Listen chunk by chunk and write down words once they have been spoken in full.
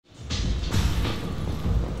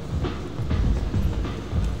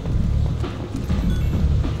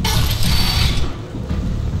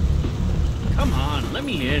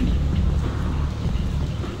me in.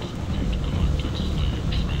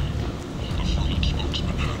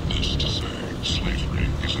 Slavery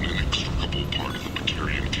is an inextricable part of the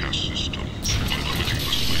Precarian caste system. By limiting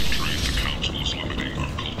the slave trade, the Council is limiting our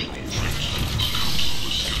cultural rights. The Council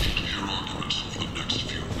is scheduled to hear arguments for the next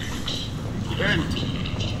few weeks.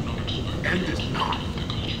 End it now.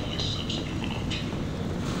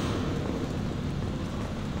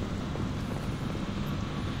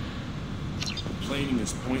 Complaining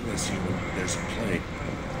is pointless, human. There's a plague.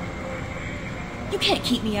 You can't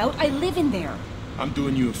keep me out. I live in there. I'm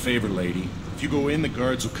doing you a favor, lady. If you go in, the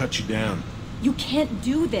guards will cut you down. You can't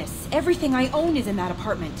do this. Everything I own is in that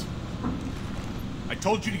apartment. I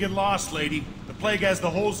told you to get lost, lady. The plague has the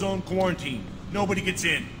whole zone quarantined. Nobody gets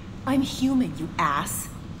in. I'm human, you ass.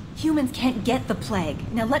 Humans can't get the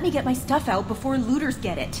plague. Now let me get my stuff out before looters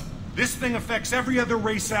get it. This thing affects every other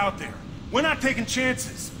race out there. We're not taking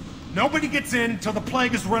chances. Nobody gets in until the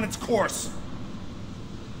plague has run its course.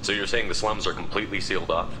 So you're saying the slums are completely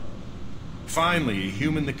sealed off? Finally, a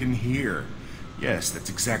human that can hear. Yes, that's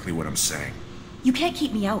exactly what I'm saying. You can't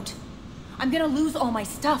keep me out. I'm gonna lose all my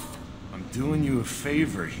stuff. I'm doing you a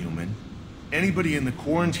favor, human. Anybody in the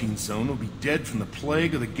quarantine zone will be dead from the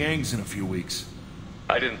plague or the gangs in a few weeks.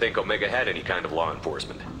 I didn't think Omega had any kind of law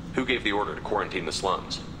enforcement. Who gave the order to quarantine the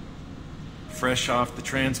slums? Fresh off the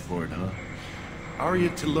transport, huh? Arya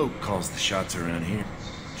Tilok calls the shots around here.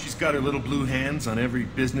 She's got her little blue hands on every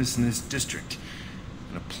business in this district.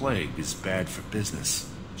 And a plague is bad for business.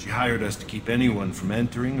 She hired us to keep anyone from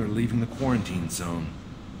entering or leaving the quarantine zone.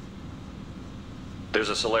 There's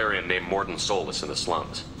a Solarian named Mordin Solus in the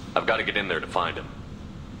slums. I've got to get in there to find him.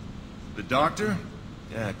 The doctor?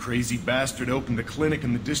 Yeah, crazy bastard opened a clinic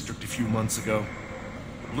in the district a few months ago.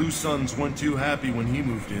 The Blue Suns weren't too happy when he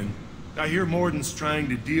moved in. I hear Mordin's trying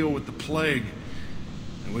to deal with the plague.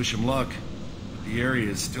 I wish him luck, but the area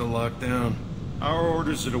is still locked down. Our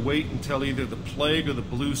orders are to wait until either the plague or the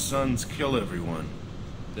Blue Suns kill everyone.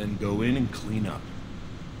 Then go in and clean up.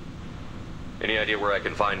 Any idea where I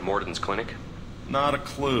can find Mordin's clinic? Not a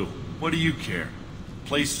clue. What do you care? The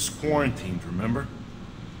place is quarantined, remember?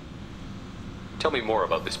 Tell me more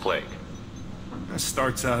about this plague. It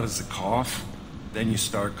starts out as a cough, then you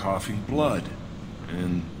start coughing blood.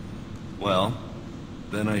 And, well,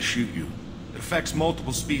 then I shoot you. It affects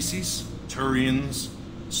multiple species. Turians,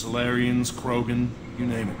 Solarians, Krogan, you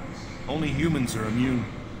name it. Only humans are immune.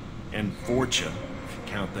 And Vorcha, if you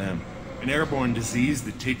count them. An airborne disease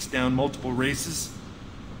that takes down multiple races.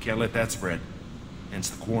 Can't let that spread. Hence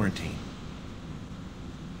the quarantine.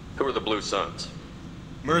 Who are the Blue Suns?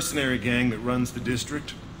 Mercenary gang that runs the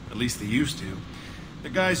district. At least they used to. The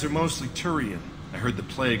guys are mostly Turian. I heard the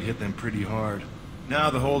plague hit them pretty hard. Now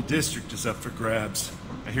the whole district is up for grabs.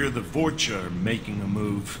 I hear the Vorcha are making a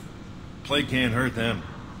move. Plague can't hurt them.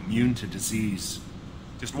 Immune to disease.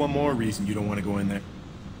 Just one more reason you don't want to go in there.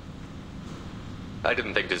 I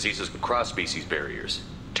didn't think diseases would cross species barriers.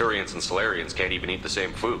 Turians and Solarians can't even eat the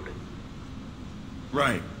same food.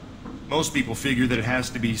 Right. Most people figure that it has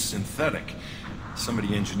to be synthetic.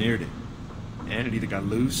 Somebody engineered it. And it either got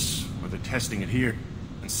loose, or they're testing it here.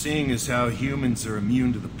 And seeing as how humans are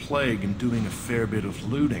immune to the plague and doing a fair bit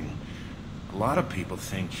of looting, a lot of people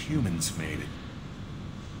think humans made it.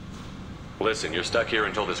 Listen, you're stuck here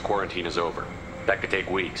until this quarantine is over. That could take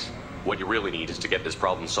weeks. What you really need is to get this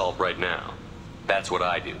problem solved right now. That's what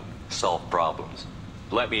I do. Solve problems.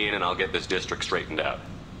 Let me in and I'll get this district straightened out.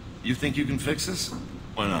 You think you can fix this?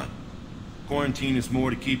 Why not? Quarantine is more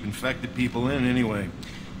to keep infected people in anyway.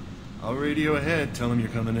 I'll radio ahead, tell them you're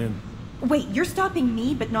coming in. Wait, you're stopping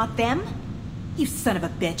me, but not them? You son of a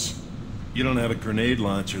bitch. You don't have a grenade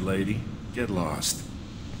launcher, lady. Get lost.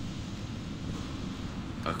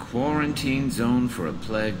 A quarantine zone for a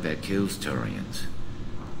plague that kills Turians.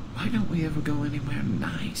 Why don't we ever go anywhere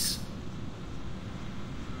nice?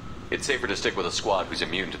 It's safer to stick with a squad who's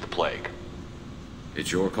immune to the plague.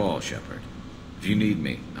 It's your call, Shepard. If you need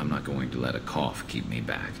me, I'm not going to let a cough keep me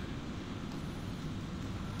back.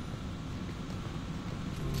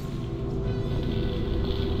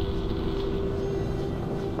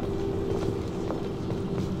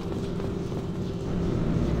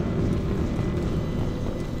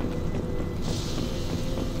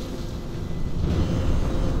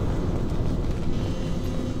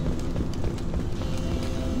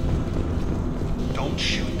 Don't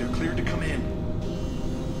shoot, they're cleared to come in.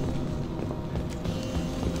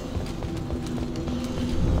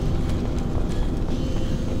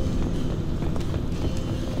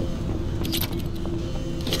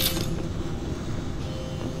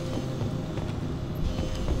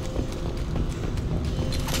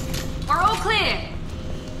 We're all clear.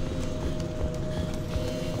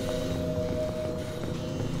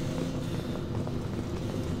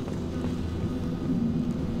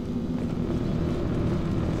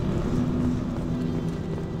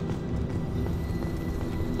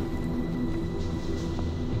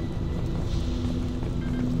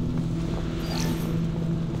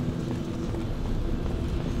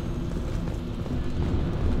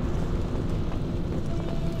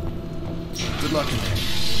 Good luck in there.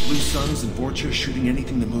 Blue suns and Vorcha shooting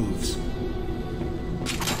anything that moves.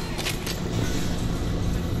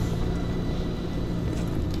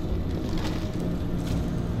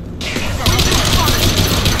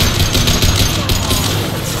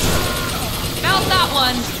 Felt that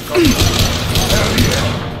one!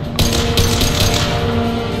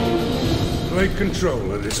 Plague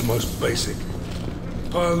control at its most basic.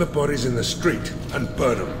 Pile the bodies in the street and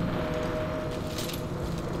burn them.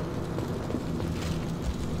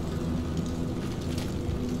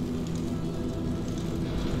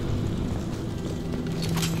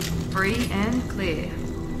 Free and clear.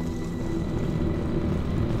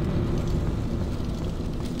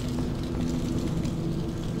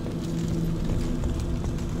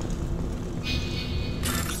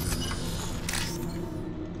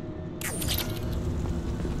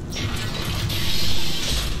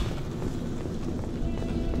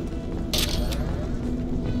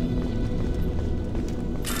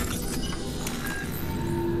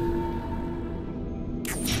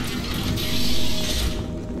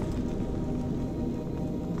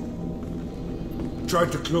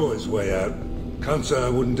 Tried to claw his way out. Can't say I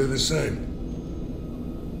wouldn't do the same.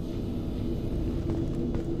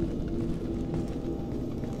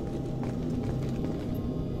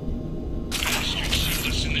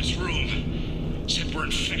 Solus in this room. Said we're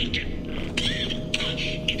infected.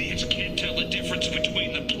 Idiots can't tell the difference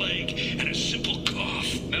between the plague and a simple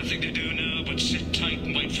cough. Nothing to do now but sit tight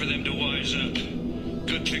and wait for them to wise up.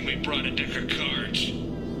 Good thing we brought a deck of cards.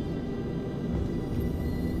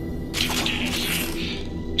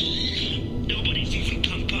 Nobody's even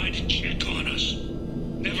come by to check on us.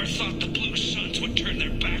 Never thought the Blue Suns would turn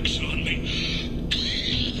their backs on me.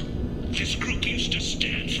 This group used to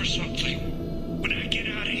stand for something. When I get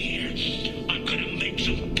out of here, I'm gonna make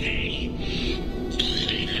them pay.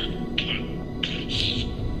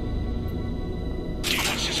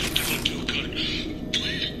 This isn't doing too good.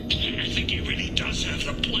 I think he really does have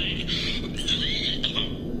the plague.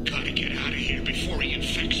 Gotta get out of here before he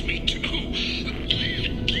infects me too.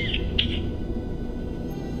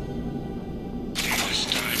 Davis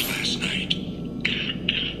died last night.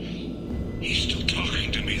 He's still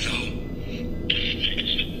talking to me, though.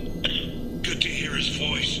 Good to hear his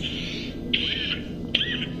voice.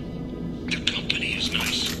 The company is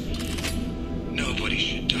nice. Nobody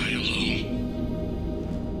should die alone.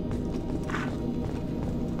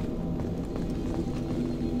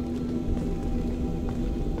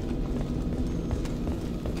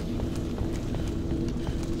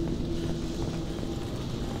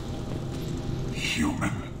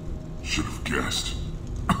 Human. Should have guessed.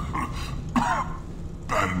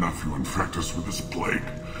 Bad enough you infect us with this plague.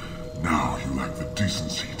 Now you lack the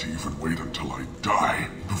decency to even wait until I die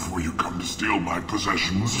before you come to steal my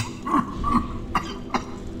possessions.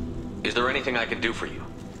 Is there anything I can do for you?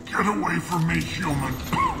 Get away from me, human.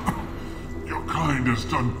 Your kind has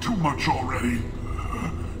done too much already.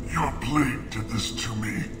 Your plague did this to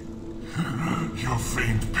me. Your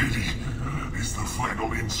feigned pity is the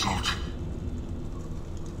final insult.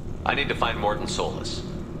 I need to find Mordin Solus.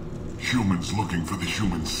 Humans looking for the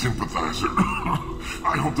human sympathizer.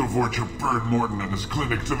 I hope the Vorcha burned Mordin and his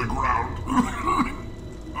clinic to the ground.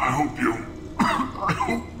 I hope you... I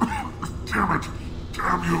hope... Damn it.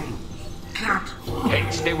 Damn you. Can't... Hey,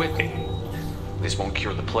 stay with me. This won't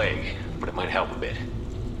cure the plague, but it might help a bit.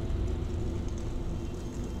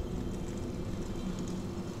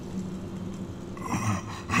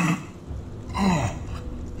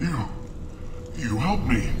 You helped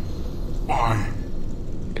me. Why?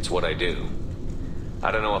 It's what I do.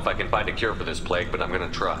 I don't know if I can find a cure for this plague, but I'm gonna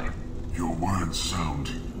try. Your words sound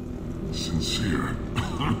sincere.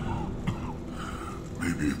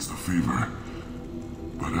 Maybe it's the fever.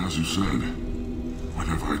 But as you said, what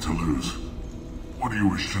have I to lose? What do you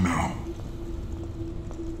wish to know?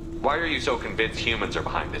 Why are you so convinced humans are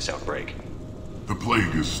behind this outbreak? The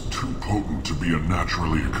plague is too potent to be a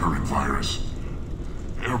naturally occurring virus.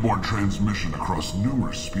 Airborne transmission across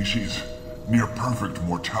numerous species, near perfect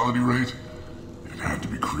mortality rate. It had to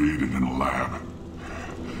be created in a lab.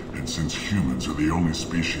 And since humans are the only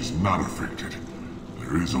species not affected,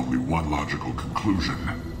 there is only one logical conclusion.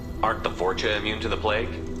 Aren't the Vorcha immune to the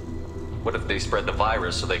plague? What if they spread the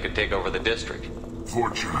virus so they could take over the district?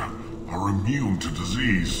 Vorcha are immune to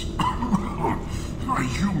disease. A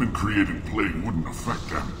human-created plague wouldn't affect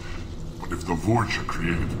them. But if the Vorcha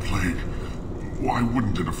created the plague, why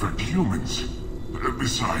wouldn't it affect humans?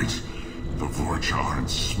 Besides, the Vorcha aren't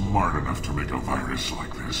smart enough to make a virus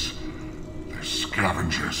like this. They're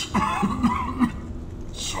scavengers.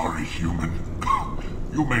 Sorry, human.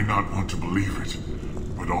 You may not want to believe it,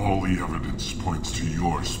 but all the evidence points to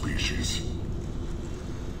your species.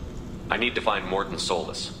 I need to find Mordin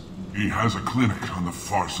Solus. He has a clinic on the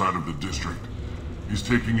far side of the district. He's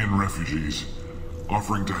taking in refugees,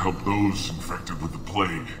 offering to help those infected with the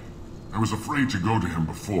plague. I was afraid to go to him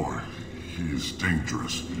before. He is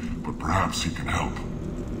dangerous, but perhaps he can help.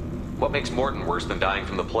 What makes Mordin worse than dying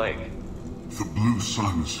from the plague? The Blue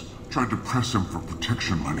Suns tried to press him for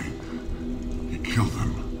protection money. He killed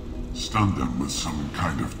them, stunned them with some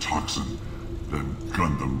kind of toxin, then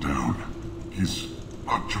gunned them down. He's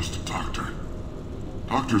not just a doctor.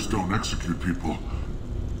 Doctors don't execute people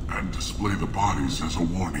and display the bodies as a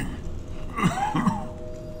warning.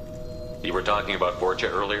 You were talking about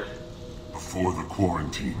Vorcha earlier? Before the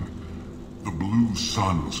quarantine, the Blue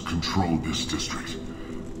Suns controlled this district.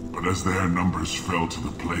 But as their numbers fell to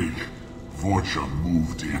the plague, Vorcha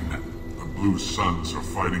moved in. The Blue Suns are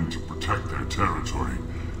fighting to protect their territory.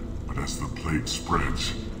 But as the plague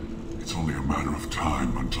spreads, it's only a matter of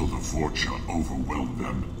time until the Vorcha overwhelm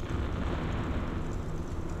them.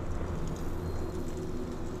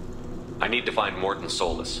 I need to find Mordin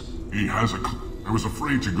Solus. He has I was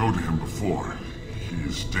afraid to go to him before. He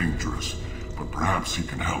is dangerous, but perhaps he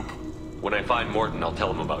can help. When I find Mordin, I'll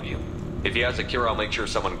tell him about you. If he has a cure, I'll make sure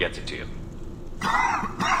someone gets it to you.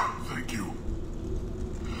 Thank you.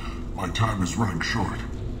 My time is running short,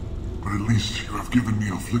 but at least you have given me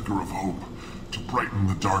a flicker of hope to brighten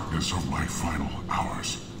the darkness of my final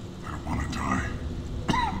hours. I don't want to die.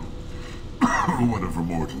 Whatever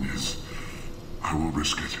Mordin is, I will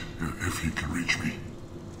risk it if he can reach me.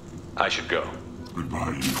 I should go.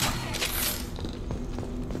 Goodbye, Ethan.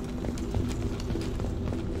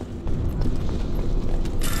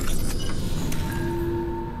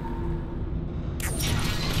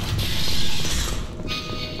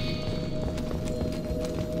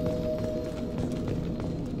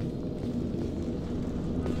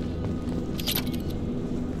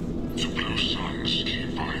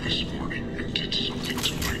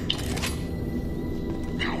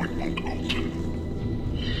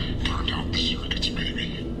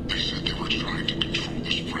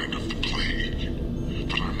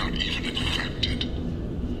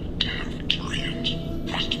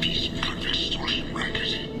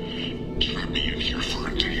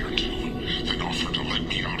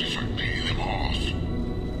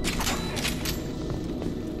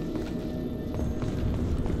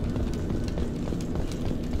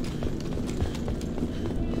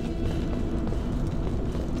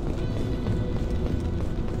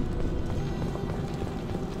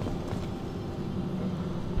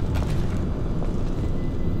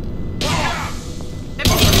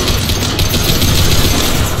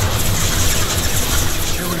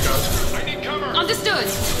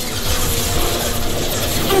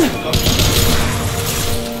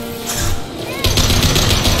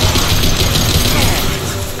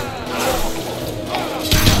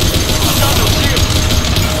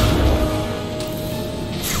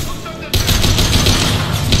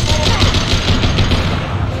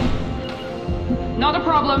 Not a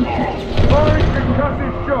problem. Boris can cut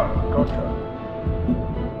this shot. Gotcha.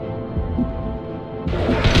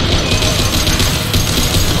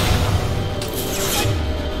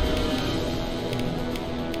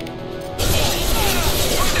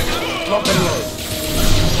 Lock and load.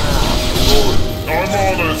 I'm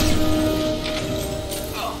on it!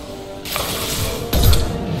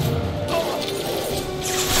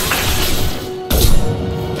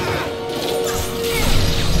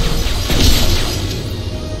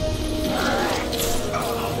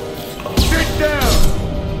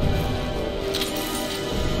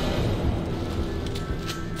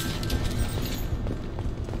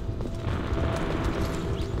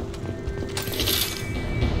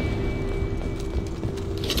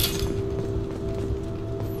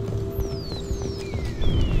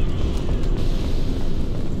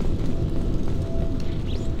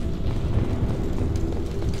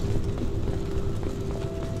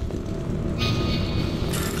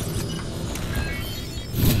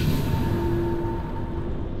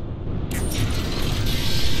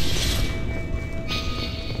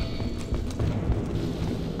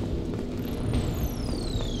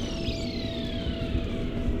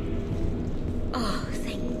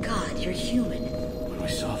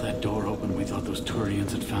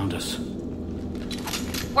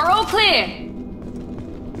 We're all clear!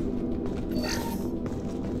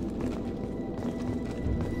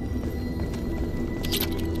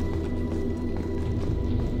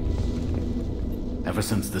 Ever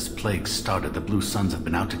since this plague started, the Blue Suns have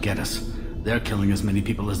been out to get us. They're killing as many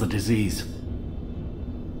people as the disease.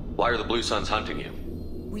 Why are the Blue Suns hunting you?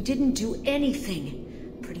 We didn't do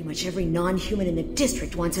anything. Pretty much every non-human in the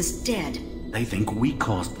district wants us dead. They think we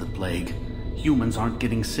caused the plague. Humans aren't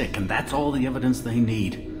getting sick, and that's all the evidence they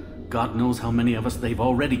need. God knows how many of us they've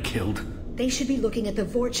already killed. They should be looking at the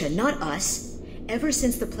Vorcha, not us. Ever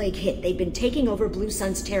since the plague hit, they've been taking over Blue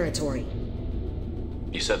Sun's territory.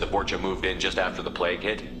 You said the Vorcha moved in just after the plague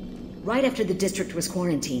hit? Right after the district was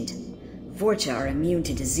quarantined. Vorcha are immune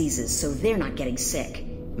to diseases, so they're not getting sick.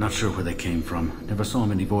 Not sure where they came from. Never saw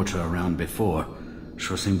many Vorcha around before.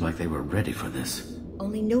 Sure seemed like they were ready for this.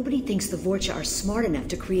 Only nobody thinks the Vorcha are smart enough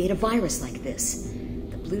to create a virus like this.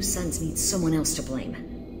 The Blue Suns need someone else to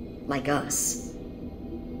blame. Like us.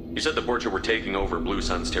 You said the Vorcha were taking over Blue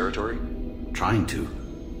Sun's territory? Trying to.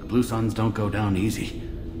 The Blue Suns don't go down easy.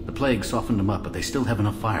 The plague softened them up, but they still have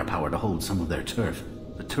enough firepower to hold some of their turf.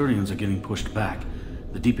 The Turians are getting pushed back.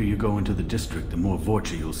 The deeper you go into the district, the more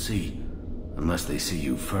Vorcha you'll see. Unless they see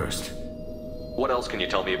you first. What else can you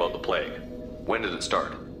tell me about the plague? When did it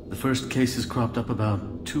start? The first cases cropped up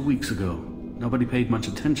about 2 weeks ago. Nobody paid much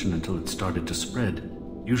attention until it started to spread.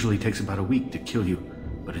 Usually takes about a week to kill you,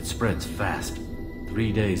 but it spreads fast.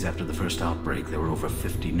 3 days after the first outbreak, there were over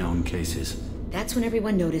 50 known cases. That's when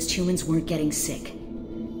everyone noticed humans weren't getting sick.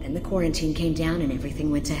 Then the quarantine came down and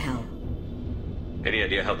everything went to hell. Any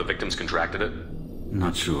idea how the victims contracted it?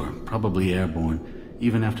 Not sure. Probably airborne.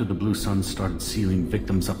 Even after the Blue Suns started sealing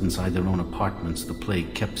victims up inside their own apartments, the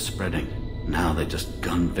plague kept spreading. Now they just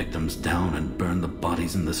gun victims down and burn the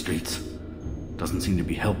bodies in the streets. Doesn't seem to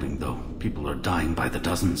be helping, though. People are dying by the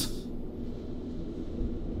dozens.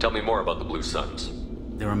 Tell me more about the Blue Suns.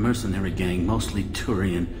 They're a mercenary gang, mostly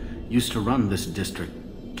Turian. Used to run this district.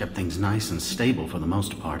 Kept things nice and stable for the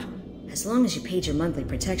most part. As long as you paid your monthly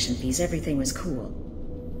protection fees, everything was cool.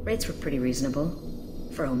 Rates were pretty reasonable.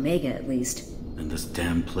 For Omega, at least. Then this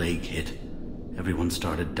damn plague hit. Everyone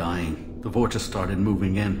started dying. The Vorcha started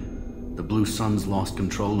moving in. The Blue Suns lost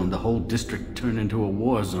control and the whole district turned into a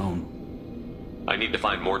war zone. I need to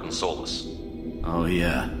find Mordin Solus. Oh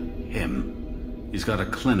yeah, him. He's got a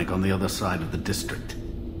clinic on the other side of the district.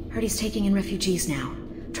 Heard he's taking in refugees now.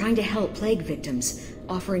 Trying to help plague victims.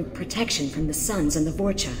 Offering protection from the Suns and the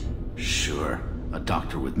Vorcha. Sure. A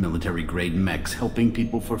doctor with military-grade mechs helping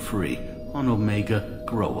people for free. On Omega,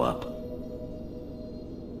 grow up.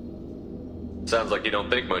 Sounds like you don't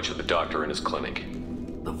think much of the doctor in his clinic.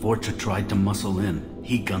 The Vorcha tried to muscle in.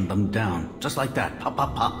 He gunned them down. Just like that. Pop,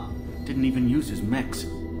 pop, pop. Didn't even use his mechs.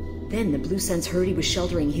 Then the Blue Suns heard he was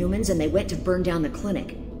sheltering humans and they went to burn down the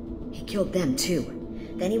clinic. He killed them too.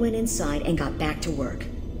 Then he went inside and got back to work.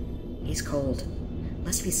 He's cold.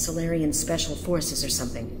 Must be Solarian Special Forces or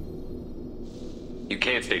something. You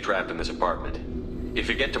can't stay trapped in this apartment. If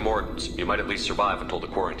you get to Mordin's, you might at least survive until the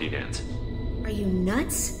quarantine ends. Are you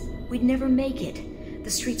nuts? We'd never make it. The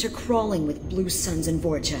streets are crawling with Blue Suns and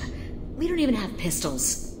Vorcha. We don't even have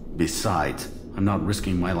pistols. Besides, I'm not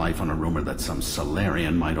risking my life on a rumor that some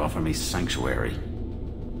Solarian might offer me sanctuary.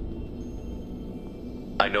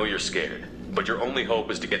 I know you're scared, but your only hope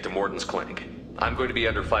is to get to Mordin's clinic. I'm going to be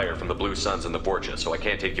under fire from the Blue Suns and the Vorcha, so I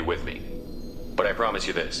can't take you with me. But I promise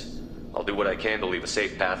you this. I'll do what I can to leave a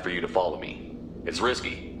safe path for you to follow me. It's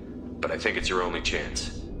risky, but I think it's your only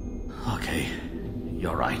chance. Okay,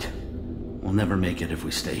 you're right. We'll never make it if we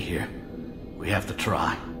stay here. We have to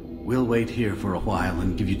try. We'll wait here for a while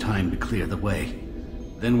and give you time to clear the way.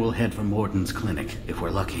 Then we'll head for Mordin's clinic, if we're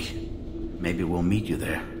lucky. Maybe we'll meet you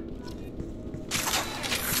there.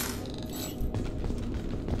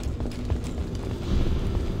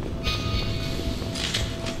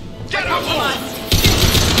 Get up, on!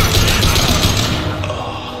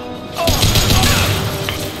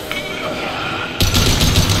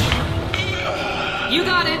 You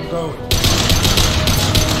got it. Go.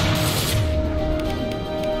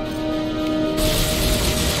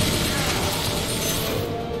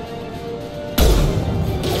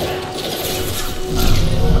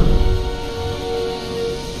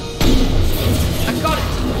 I got it.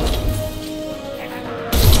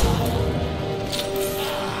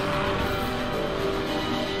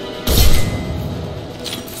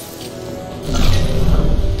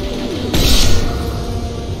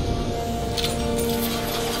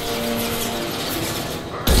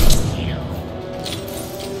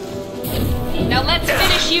 Now let's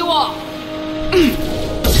finish you off.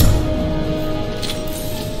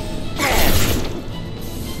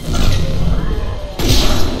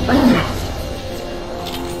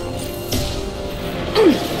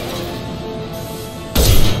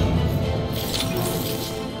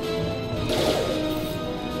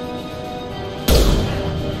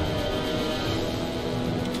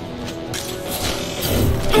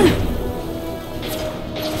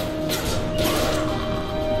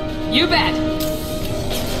 You bet.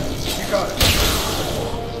 You got it.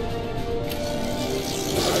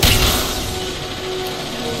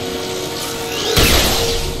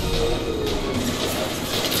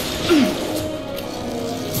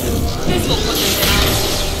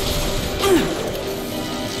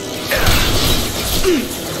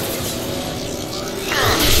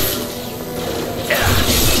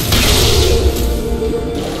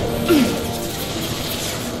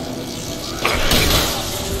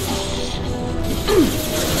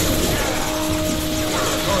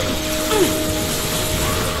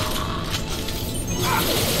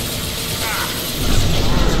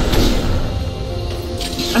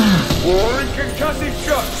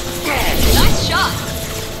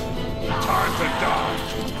 to die.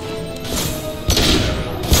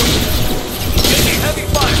 Taking heavy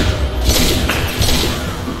fire!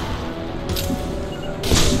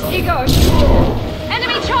 Here goes.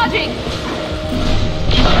 Enemy charging!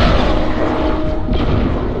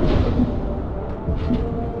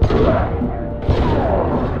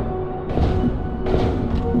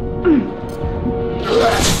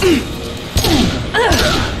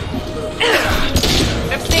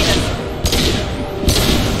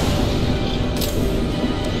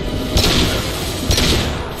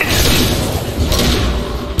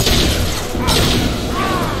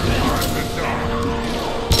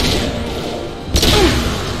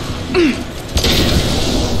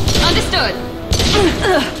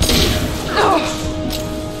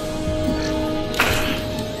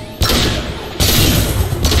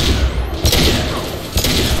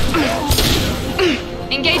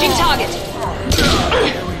 Engaging target.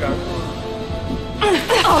 Here we go.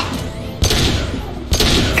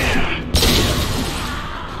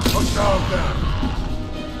 Hostile down.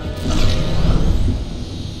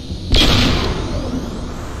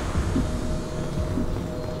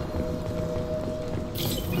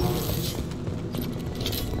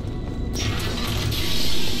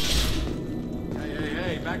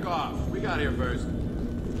 Hey, back off. We got here first.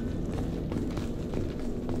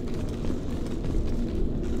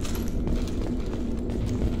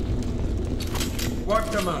 Wipe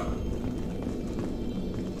them out.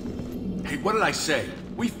 Hey, what did I say?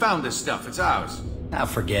 We found this stuff. It's ours. Ah,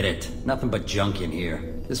 forget it. Nothing but junk in here.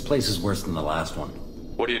 This place is worse than the last one.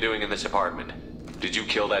 What are you doing in this apartment? Did you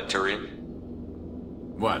kill that Turian?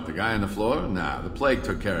 What, the guy on the floor? Nah, the plague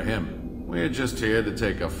took care of him. We're just here to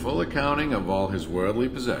take a full accounting of all his worldly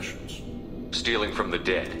possessions. Stealing from the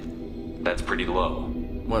dead. That's pretty low.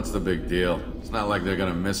 What's the big deal? It's not like they're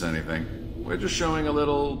gonna miss anything. We're just showing a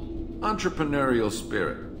little entrepreneurial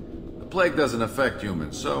spirit. The plague doesn't affect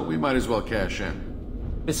humans, so we might as well cash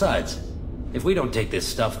in. Besides, if we don't take this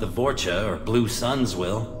stuff, the Vorcha or Blue Suns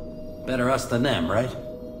will. Better us than them, right?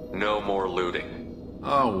 No more looting.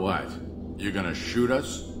 Oh, what? You gonna shoot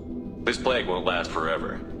us? This plague won't last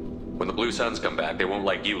forever. When the Blue Suns come back, they won't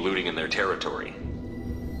like you looting in their territory.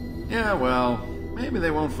 Yeah, well, maybe they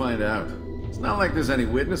won't find out. It's not like there's any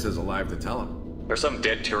witnesses alive to tell them. Are some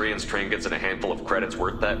dead Turians' trinkets and a handful of credits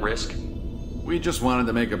worth that risk? We just wanted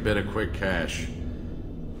to make a bit of quick cash.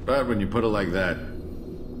 But when you put it like that,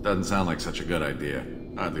 doesn't sound like such a good idea.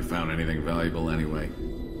 Hardly found anything valuable anyway.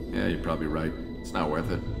 Yeah, you're probably right. It's not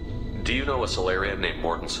worth it. Do you know a Solarian named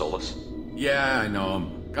Mordin Solus? Yeah, I know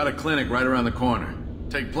him. Got a clinic right around the corner.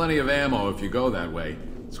 Take plenty of ammo if you go that way.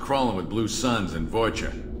 It's crawling with Blue Suns and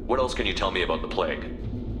Vorcha. What else can you tell me about the plague?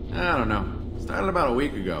 I don't know. Started about a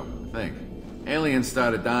week ago, I think. Aliens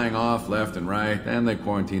started dying off left and right, and they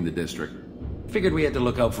quarantined the district. Figured we had to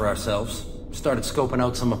look out for ourselves. Started scoping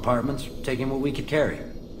out some apartments, taking what we could carry.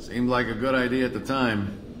 Seemed like a good idea at the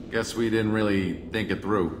time. Guess we didn't really think it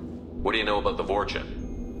through. What do you know about the Vorcha?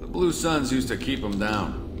 The Blue Suns used to keep them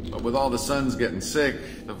down. But with all the Suns getting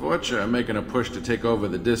sick, the Vorcha are making a push to take over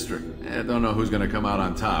the district. Don't know who's gonna come out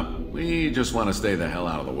on top. We just want to stay the hell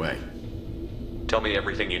out of the way. Tell me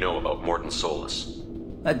everything you know about Mordin Solus.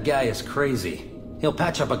 That guy is crazy. He'll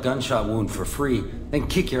patch up a gunshot wound for free, then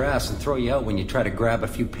kick your ass and throw you out when you try to grab a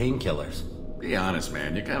few painkillers. Be honest,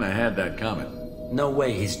 man. You kinda had that coming. No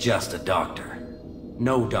way he's just a doctor.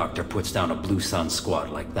 No doctor puts down a Blue Sun squad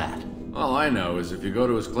like that. All I know is if you go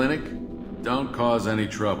to his clinic, don't cause any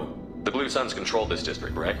trouble. The Blue Suns control this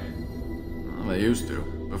district, right? Well, they used to,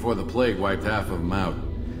 before the plague wiped half of them out.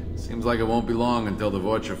 Seems like it won't be long until the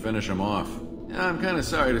Vorcha finish them off. Yeah, I'm kinda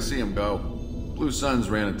sorry to see him go. Blue Suns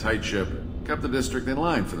ran a tight ship, kept the district in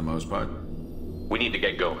line for the most part. We need to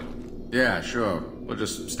get going. Yeah, sure. We'll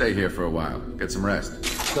just stay here for a while, get some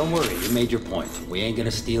rest. Don't worry, you made your point. We ain't gonna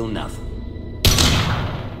steal nothing.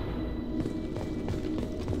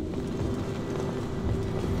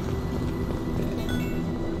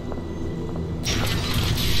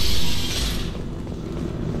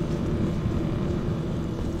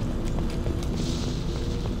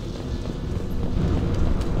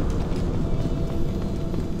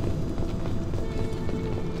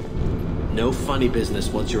 No funny business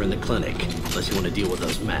once you're in the clinic, unless you want to deal with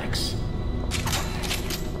those mechs.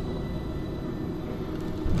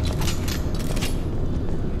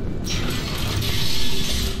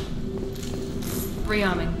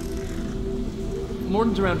 Rearming.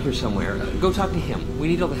 Mordin's around here somewhere. Go talk to him. We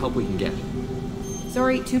need all the help we can get.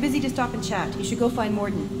 Sorry, too busy to stop and chat. You should go find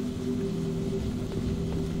Mordin.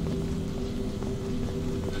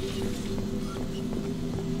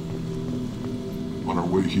 On our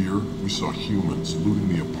way here, we saw humans looting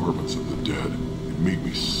the apartments of the dead. It made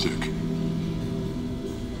me sick.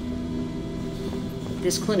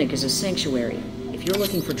 This clinic is a sanctuary. If you're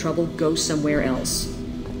looking for trouble, go somewhere else.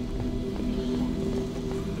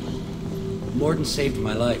 Mordin saved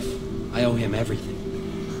my life. I owe him everything.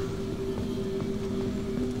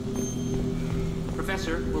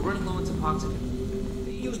 Professor, we're running low on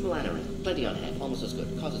Suboxone. Use melanorin. Plenty on hand. Almost as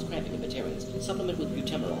good. Causes cramping in veterans. Supplement with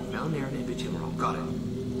butemerol. Melanorin and butemerol. Got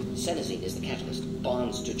it. Senescine is the catalyst.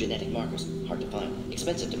 Bonds to genetic markers. Hard to find.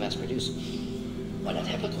 Expensive to mass produce. Why not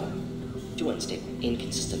Heplicor? Too unstable.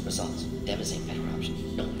 Inconsistent results. Demazine better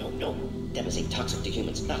option. No. Demazine toxic to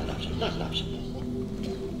humans. Not an option. Not an option.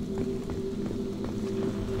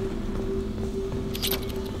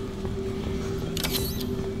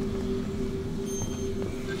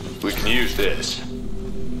 We can use this.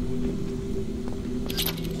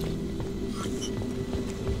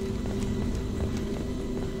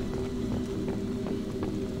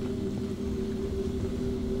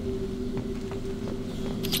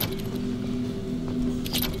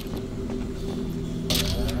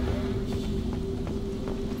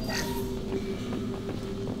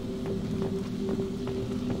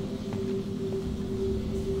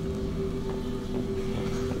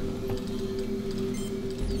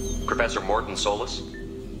 Professor Mordin Solus?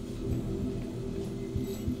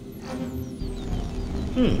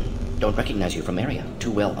 Don't recognize you from area. Too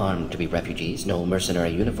well armed to be refugees. No mercenary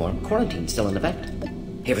uniform. Quarantine still in effect.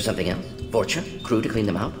 Here for something else? Vorcha? Crew to clean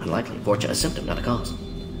them out? Unlikely. Vorcha a symptom, not a cause.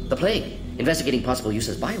 The plague? Investigating possible use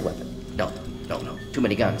as bioweapon? No. Too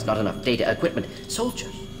many guns, not enough data, equipment. Soldier,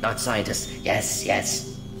 not scientists.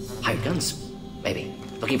 Yes. Hired guns? Maybe.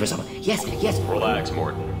 Looking for someone. Yes. Relax,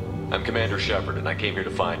 Mordin. I'm Commander Shepard, and I came here to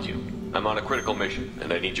find you. I'm on a critical mission,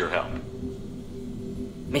 and I need your help.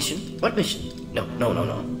 Mission? What mission? No.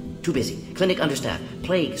 Too busy. Clinic understaffed.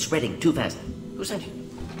 Plague spreading too fast. Who sent you?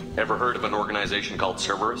 Ever heard of an organization called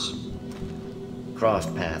Cerberus?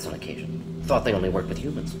 Crossed paths on occasion. Thought they only worked with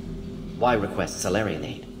humans. Why request Salarian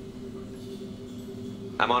aid?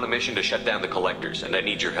 I'm on a mission to shut down the Collectors, and I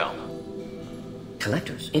need your help.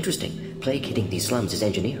 Collectors? Interesting. Plague hitting these slums is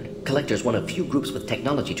engineered. Collectors one of few groups with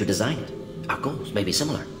technology to design it. Our goals may be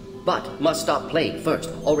similar. But must stop plague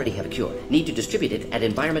first. Already have a cure. Need to distribute it at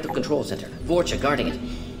Environmental Control Center. Vorcha guarding it.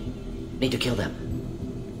 Need to kill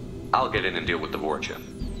them. I'll get in and deal with the Vorcha.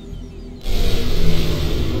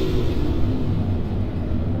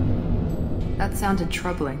 That sounded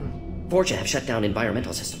troubling. Vorcha have shut down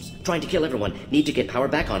environmental systems. Trying to kill everyone. Need to get power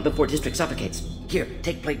back on before district suffocates. Here,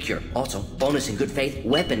 take plague cure. Also, bonus in good faith,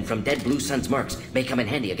 weapon from dead Blue Sun's mercs. May come in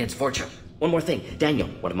handy against Vorcha. One more thing. Daniel,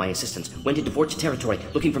 one of my assistants, went into Vorcha territory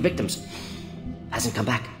looking for victims. Hasn't come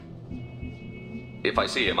back. If I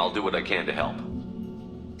see him, I'll do what I can to help.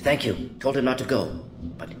 Thank you. Told him not to go.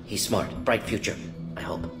 But he's smart. Bright future. I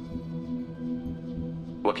hope.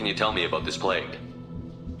 What can you tell me about this plague?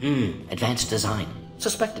 Advanced design.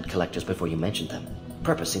 Suspected collectors before you mentioned them.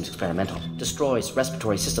 Purpose seems experimental. Destroys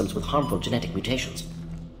respiratory systems with harmful genetic mutations.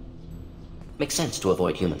 Makes sense to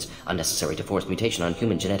avoid humans. Unnecessary to force mutation on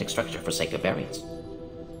human genetic structure for sake of variants.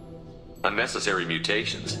 Unnecessary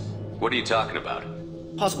mutations? What are you talking about?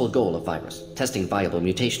 Possible goal of virus. Testing viable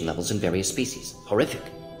mutation levels in various species. Horrific,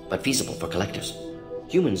 but feasible for collectors.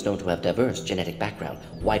 Humans known to have diverse genetic background,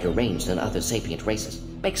 wider range than other sapient races.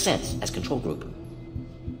 Makes sense as control group.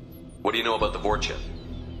 What do you know about the Vorcha?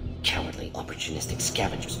 Cowardly, opportunistic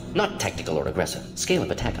scavengers. Not tactical or aggressive. Scale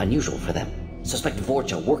of attack unusual for them. Suspect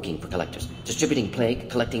Vorcha working for collectors. Distributing plague,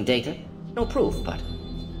 collecting data. No proof, but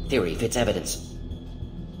theory fits evidence.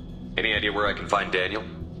 Any idea where I can find Daniel?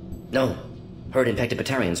 No. Heard infected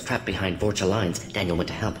Batarians trapped behind Vorcha lines. Daniel went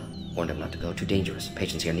to help. Warned him not to go. Too dangerous.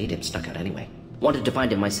 Patients here need him. Snuck out anyway. Wanted to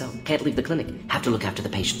find him myself. Can't leave the clinic. Have to look after the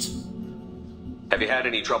patients. Have you had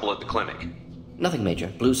any trouble at the clinic? Nothing major.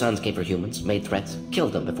 Blue Suns came for humans, made threats,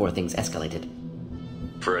 killed them before things escalated.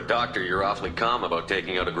 For a doctor, you're awfully calm about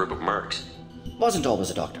taking out a group of mercs. Wasn't always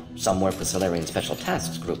a doctor. Some work with Solarian Special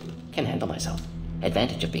Tasks Group. Can handle myself.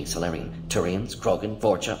 Advantage of being Solarian. Turians, Krogan,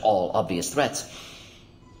 Vorcha, all obvious threats.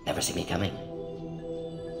 Never see me coming.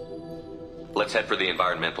 Let's head for the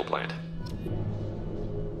environmental plant.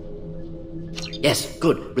 Yes,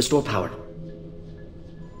 good. Restore power.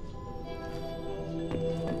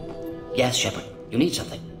 Yes, Shepard. You need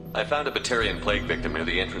something. I found a Batarian plague victim near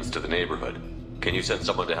the entrance to the neighborhood. Can you send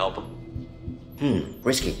someone to help him?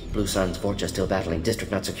 Risky. Blue Sun's Vorcha still battling.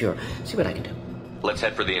 District not secure. See what I can do. Let's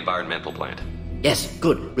head for the environmental plant. Yes,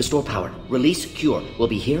 good. Restore power. Release cure. We'll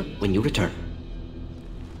be here when you return.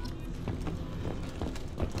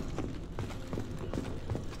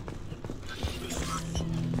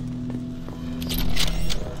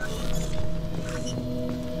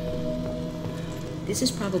 This is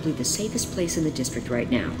probably the safest place in the district right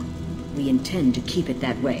now. We intend to keep it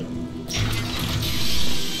that way.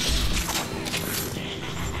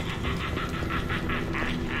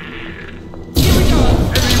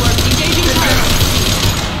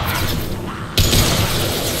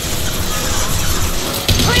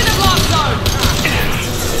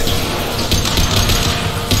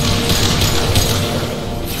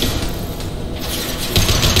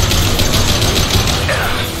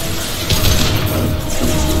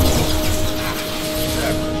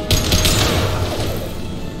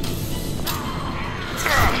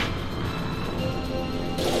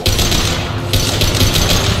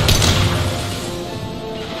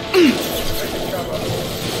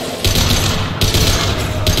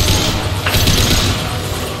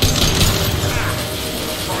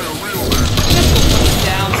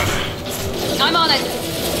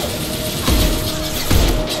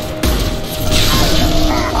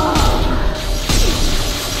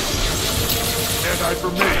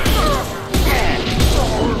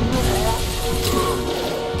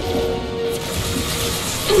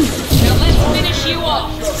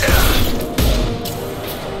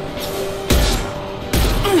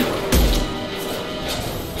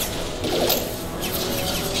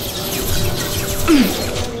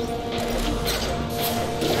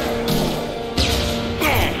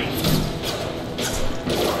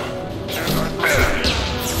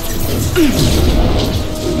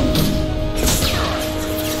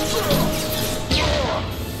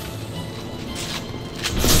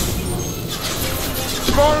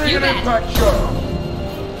 Firing an impact shot.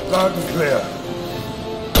 Loud and clear.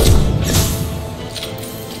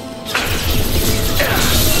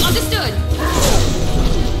 Understood.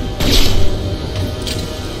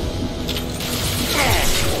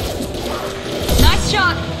 Nice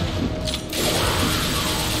shot.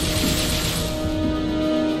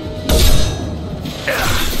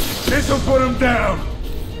 This'll put him down.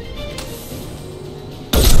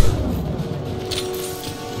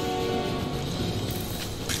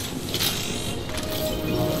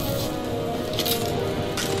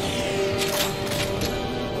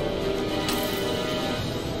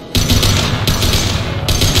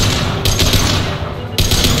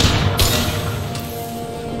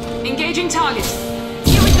 Engaging target.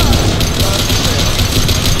 Here we go.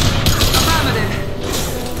 Affirmative.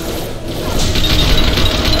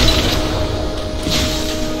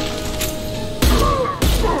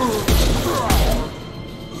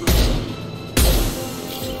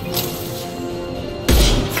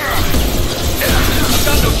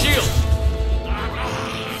 Got no shield.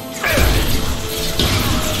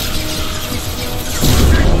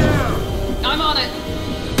 I'm on it.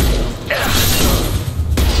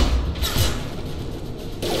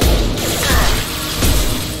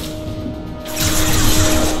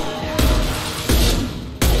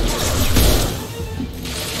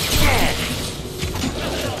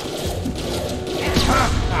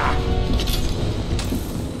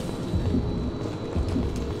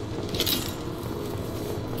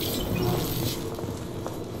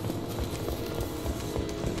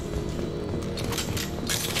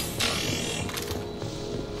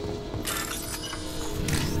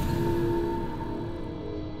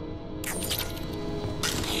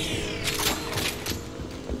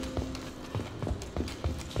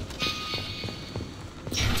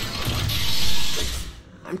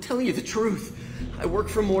 I'm telling you the truth. I work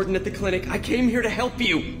for Mordin at the clinic. I came here to help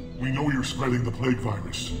you. We know you're spreading the plague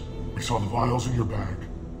virus. We saw the vials in your bag.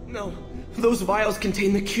 No, those vials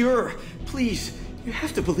contain the cure. Please, you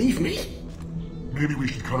have to believe me. Maybe we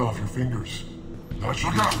should cut off your fingers. That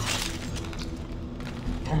should out.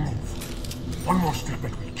 Don't move. One more step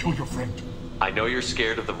and we'll kill your friend. I know you're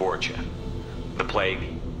scared of the Vorcha, the plague,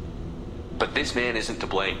 but this man isn't to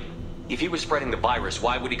blame. If he was spreading the virus,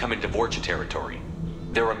 why would he come into Vorcha territory?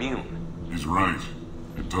 They're immune. He's right.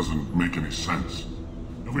 It doesn't make any sense.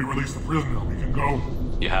 If we release the prisoner, we can go.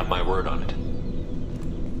 You have my word on it.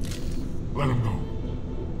 Let him go.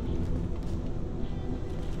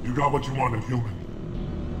 You got what you wanted, human.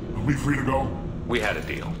 Are we free to go? We had a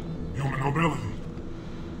deal. Human nobility.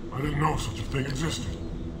 I didn't know such a thing existed.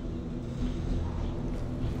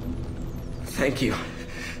 Thank you.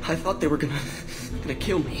 I thought they were gonna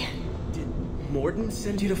kill me. Did Mordin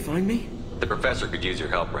send you to find me? The professor could use your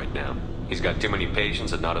help right now. He's got too many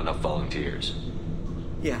patients and not enough volunteers.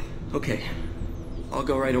 Yeah, okay. I'll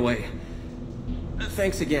go right away.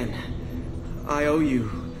 Thanks again. I owe you,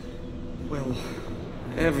 well,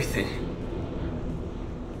 everything.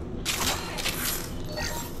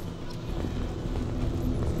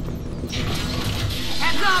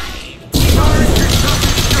 Heads up!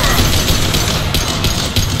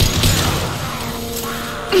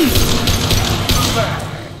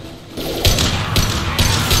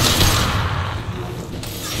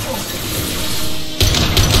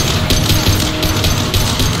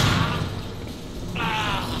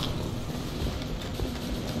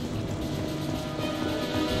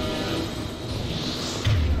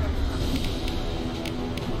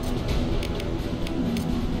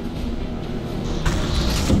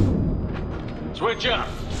 Roger!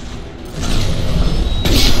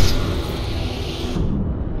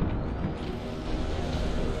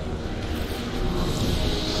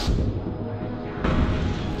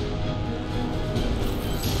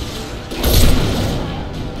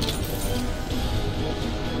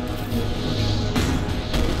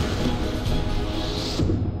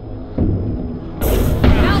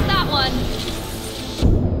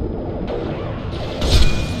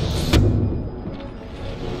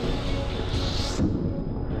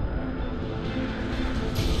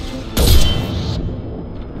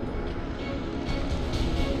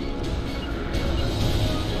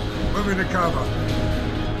 Moving to cover.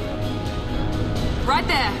 Right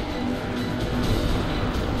there.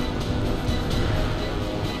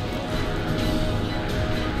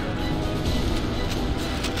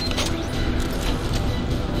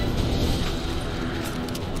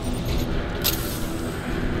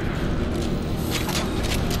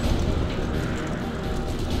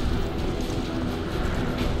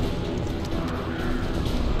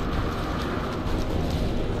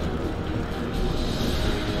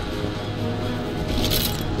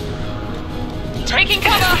 Taking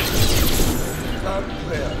cover! Not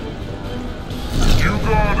clear. You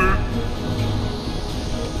got it.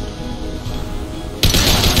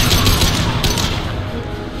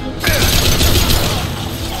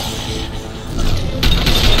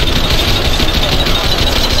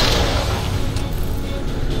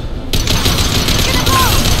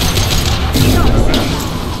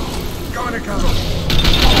 Going to cover.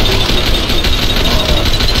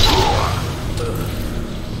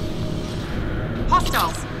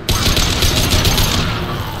 Hostiles.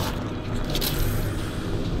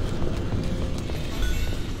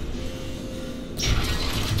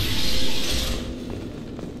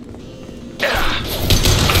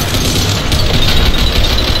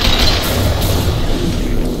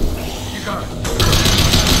 You got it.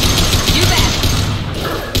 You bet.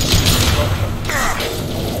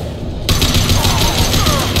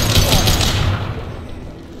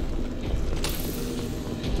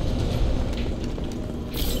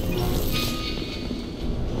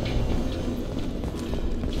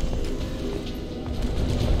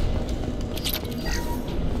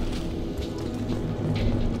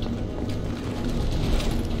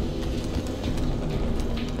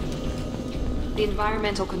 The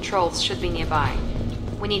environmental controls should be nearby.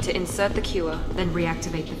 We need to insert the cure, then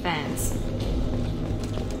reactivate the fans.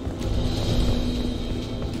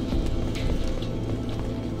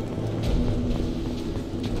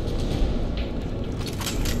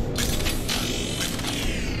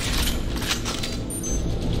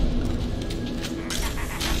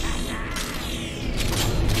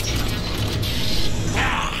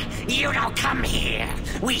 You don't come here.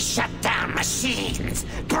 We shut down machines,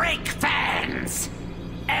 break fans.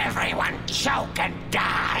 Everyone choke and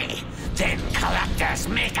die. Then collectors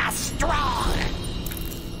make us strong.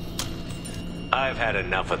 I've had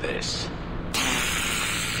enough of this.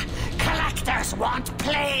 Collectors want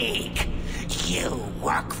plague. You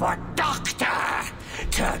work for Doctor.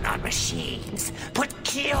 Turn on machines. Put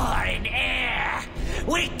cure in air.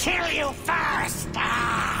 We kill you first.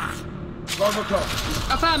 12 o'clock.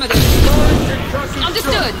 Affirmative.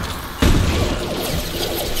 Understood.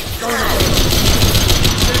 Going on.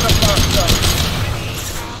 See the first up.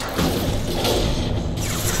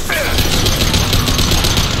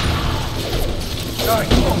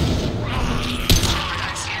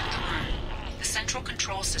 The central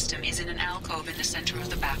control system is in an alcove in the center of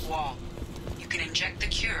the back wall. You can inject the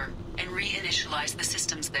cure and reinitialize the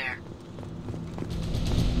systems there.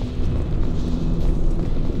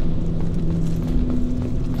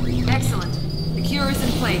 Excellent. The cure is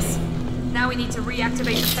in place. Now we need to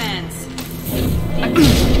reactivate the fans.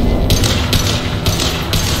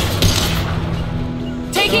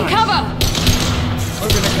 Taking cover!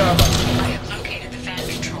 Moving to cover. I have located the fan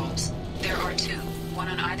controls. There are two, one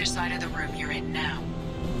on either side of the room you're in now.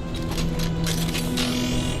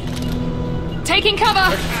 Taking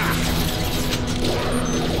cover!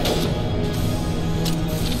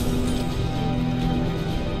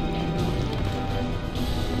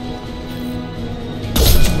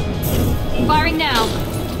 Firing now.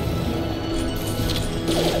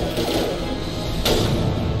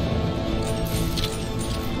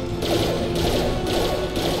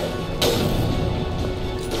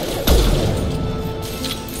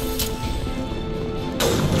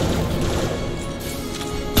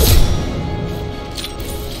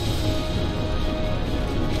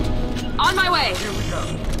 On my way. Here we go.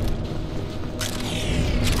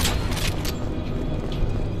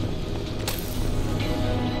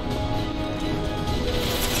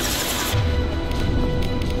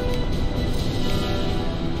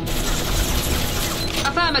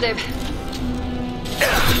 Affirmative.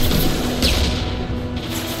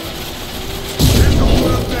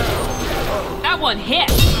 That one hit.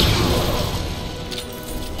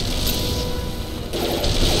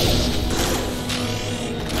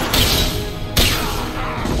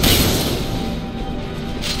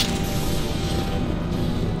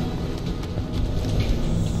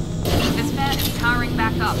 This fan is powering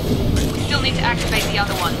back up. We still need to activate the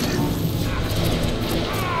other one.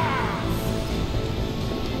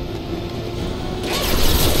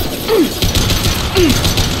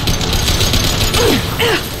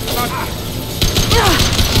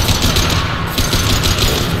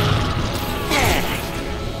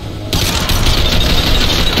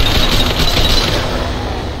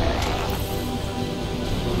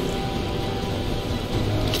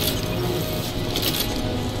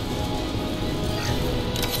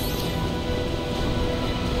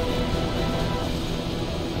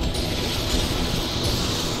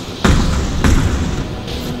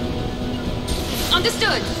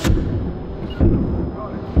 Understood.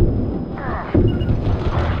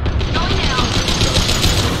 Going now.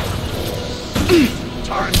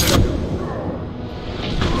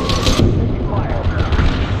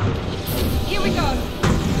 Here we go.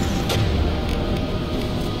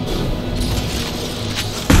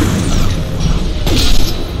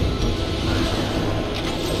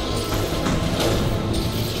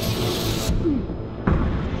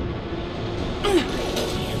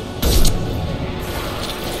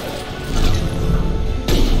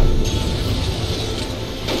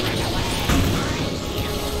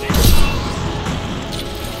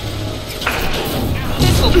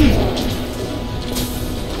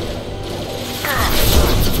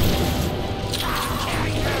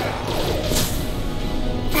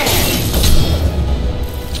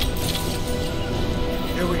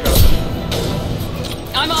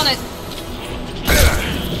 I'm on it.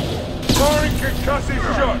 Firing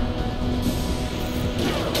concussive shot.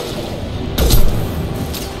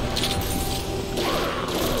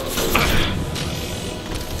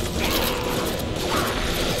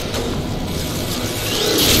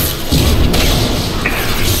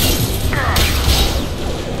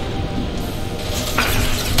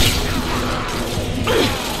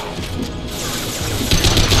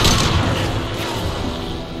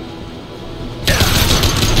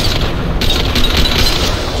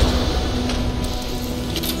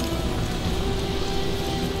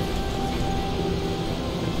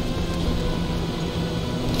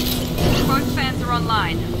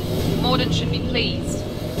 Online. Mordin should be pleased.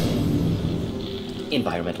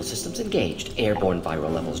 Environmental systems engaged. Airborne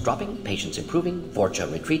viral levels dropping. Patients improving.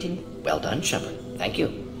 Vorcha retreating. Well done, Shepard. Thank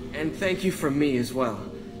you. And thank you from me as well.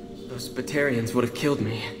 Those Batarians would have killed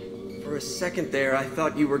me. For a second there, I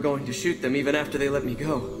thought you were going to shoot them even after they let me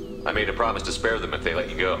go. I made a promise to spare them if they let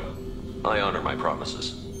you go. I honor my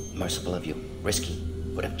promises. Merciful of you. Risky.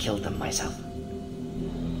 Would have killed them myself.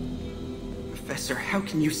 Professor, how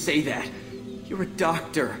can you say that? You're a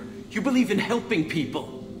doctor. You believe in helping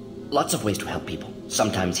people. Lots of ways to help people.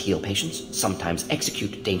 Sometimes heal patients, sometimes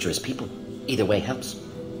execute dangerous people. Either way helps.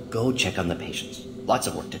 Go check on the patients. Lots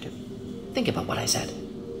of work to do. Think about what I said.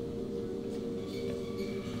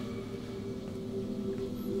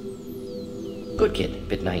 Good kid,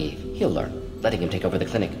 bit naive. He'll learn. Letting him take over the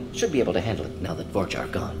clinic. Should be able to handle it now that Vorcha are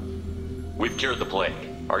gone. We've cured the plague.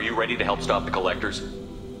 Are you ready to help stop the collectors?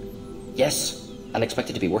 Yes.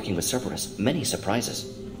 Unexpected to be working with Cerberus. Many surprises.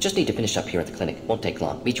 Just need to finish up here at the clinic. Won't take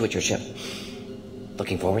long. Meet you at your ship.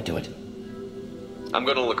 Looking forward to it. I'm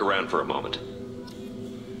gonna look around for a moment.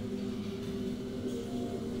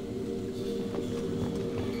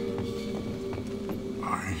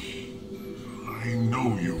 I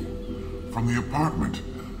know you. From the apartment.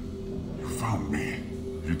 You found me.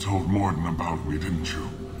 You told Mordin about me, didn't you?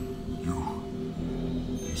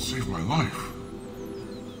 You saved my life.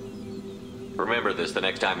 Remember this the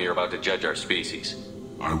next time you're about to judge our species.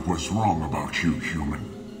 I was wrong about you,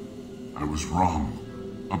 human. I was wrong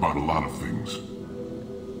about a lot of things.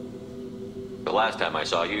 The last time I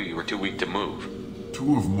saw you, you were too weak to move.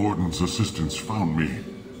 Two of Mordin's assistants found me.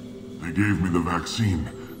 They gave me the vaccine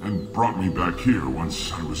and brought me back here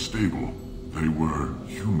once I was stable. They were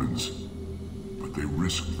humans, but they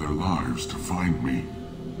risked their lives to find me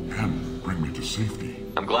and bring me to safety.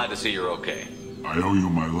 I'm glad to see you're okay. I owe you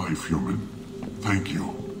my life, human. Thank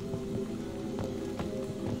you.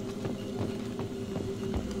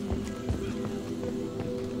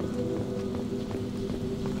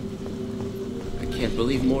 I can't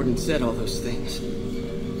believe Mordin said all those things.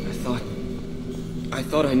 I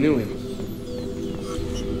thought I knew him.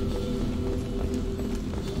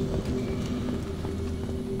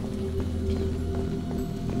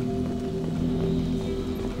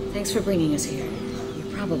 Thanks for bringing us here.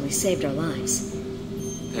 You probably saved our lives.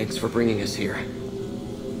 Thanks for bringing us here.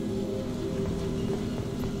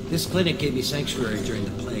 This clinic gave me sanctuary during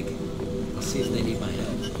the plague. I'll see if they need my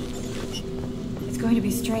help. It's going to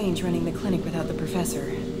be strange running the clinic without the professor.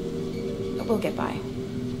 But we'll get by.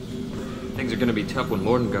 Things are gonna be tough when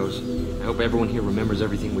Mordin goes. I hope everyone here remembers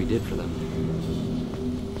everything we did for them.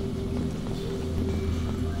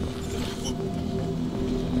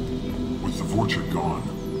 With the Vorcha gone,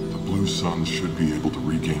 the Blue Suns should be able to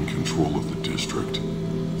regain control of the district.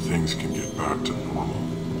 Things can get back to normal.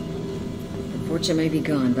 Fortune may be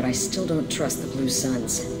gone, but I still don't trust the Blue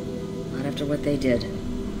Suns. Not after what they did.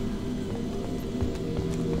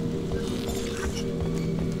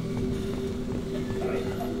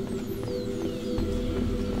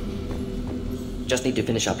 Just need to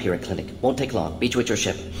finish up here at clinic. Won't take long. Beach with your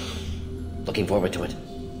ship. Looking forward to it.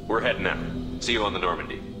 We're heading out. See you on the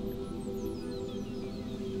Normandy.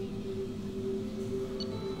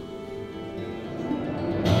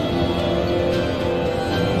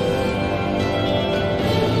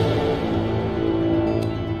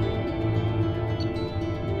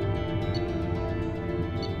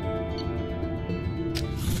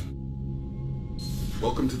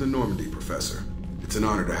 Welcome to the Normandy, Professor. It's an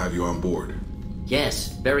honor to have you on board. Yes,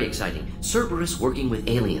 very exciting. Cerberus working with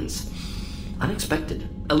aliens. Unexpected.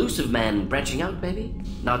 Elusive man branching out, maybe?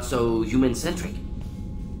 Not so human-centric.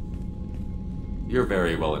 You're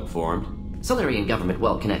very well informed. Solarian government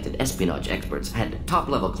well-connected espionage experts had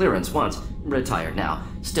top-level clearance once. Retired now.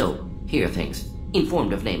 Still, hear things.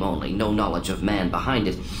 Informed of name only, no knowledge of man behind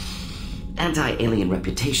it. Anti-alien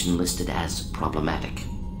reputation listed as problematic.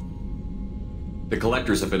 The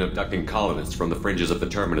collectors have been abducting colonists from the fringes of the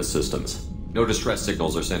terminus systems. No distress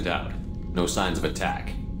signals are sent out. No signs of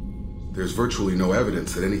attack. There's virtually no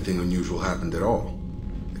evidence that anything unusual happened at all.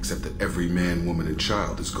 Except that every man, woman, and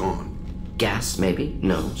child is gone. Gas, maybe?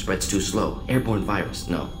 No. Spreads too slow. Airborne virus?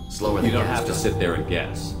 No. Slower than gas. You don't have to sit there and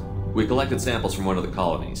guess. We collected samples from one of the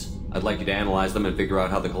colonies. I'd like you to analyze them and figure out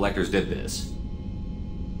how the collectors did this.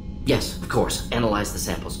 Yes, of course. Analyze the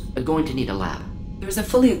samples. Going to need a lab. There's a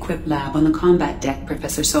fully equipped lab on the combat deck,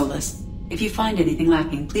 Professor Solus. If you find anything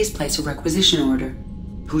lacking, please place a requisition order.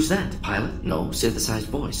 Who's that? Pilot? No. Synthesized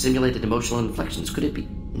voice. Simulated emotional inflections. Could it be?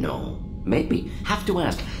 No. Maybe. Have to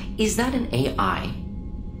ask. Is that an AI?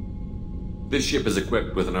 This ship is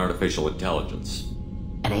equipped with an artificial intelligence.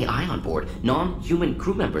 An AI on board? Non-human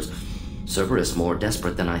crew members? Cerberus more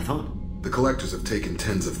desperate than I thought. The collectors have taken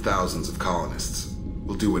tens of thousands of colonists.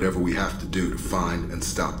 We'll do whatever we have to do to find and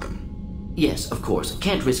stop them. Yes, of course.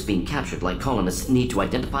 Can't risk being captured like colonists need to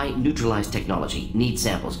identify, neutralize technology, need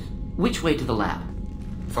samples. Which way to the lab?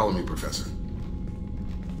 Follow me, Professor.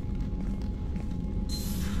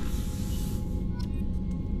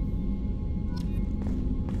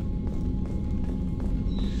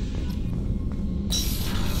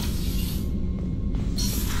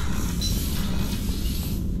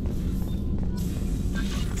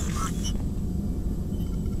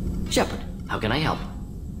 Shepard, how can I help?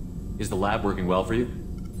 Is the lab working well for you?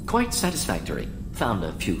 Quite satisfactory. Found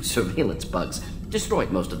a few surveillance bugs. Destroyed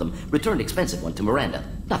most of them. Returned expensive one to Miranda.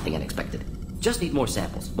 Nothing unexpected. Just need more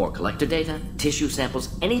samples. More collector data, tissue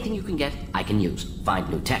samples, anything you can get, I can use. Find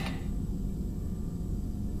new tech.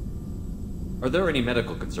 Are there any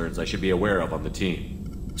medical concerns I should be aware of on the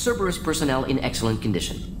team? Cerberus personnel in excellent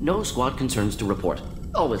condition. No squad concerns to report.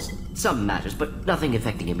 Always some matters, but nothing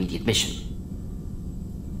affecting immediate mission.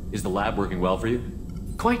 Is the lab working well for you?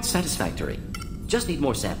 Quite satisfactory. Just need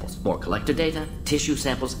more samples. More collector data, tissue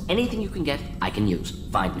samples, anything you can get, I can use.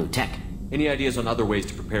 Find new tech. Any ideas on other ways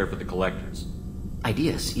to prepare for the collectors?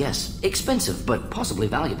 Ideas, yes. Expensive, but possibly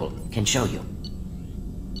valuable. Can show you.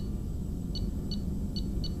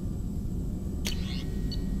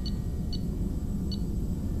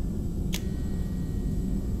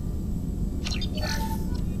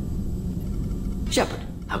 Shepard,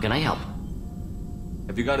 how can I help?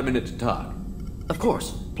 Have you got a minute to talk? Of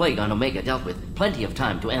course. Plague on Omega dealt with. Plenty of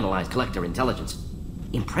time to analyze collector intelligence.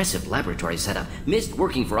 Impressive laboratory setup. Missed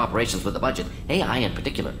working for operations with a budget. AI in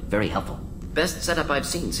particular. Very helpful. Best setup I've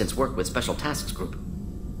seen since work with Special Tasks Group.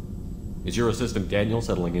 Is your assistant Daniel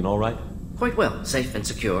settling in all right? Quite well. Safe and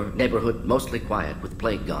secure. Neighborhood mostly quiet with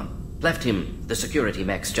Plague gone. Left him the security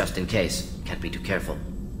mechs just in case. Can't be too careful.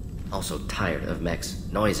 Also tired of mechs.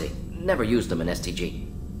 Noisy. Never used them in STG.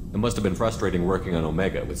 It must have been frustrating working on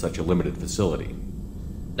Omega with such a limited facility.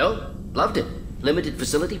 No, loved it. Limited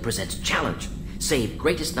facility presents challenge. Save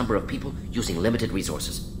greatest number of people using limited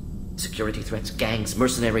resources. Security threats, gangs,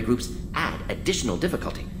 mercenary groups add additional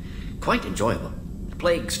difficulty. Quite enjoyable.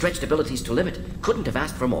 Plague stretched abilities to limit. Couldn't have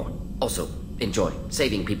asked for more. Also, Enjoy.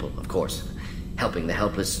 Saving people, of course. Helping the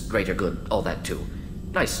helpless, greater good, all that too.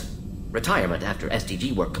 Nice. Retirement after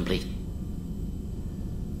SDG work complete.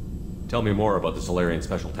 Tell me more about the Solarian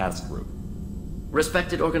Special Task Group.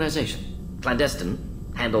 Respected organization. Clandestine.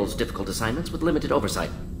 Handles difficult assignments with limited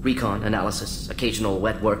oversight. Recon, analysis, occasional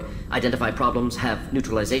wet work. Identify problems, have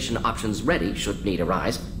neutralization options ready should need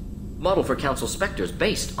arise. Model for Council Spectres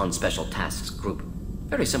based on Special Tasks Group.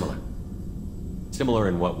 Very similar. Similar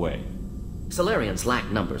in what way? Solarians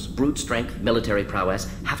lack numbers, brute strength, military prowess,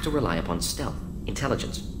 have to rely upon stealth,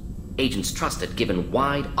 intelligence. Agents trusted, given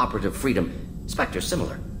wide operative freedom. Spectres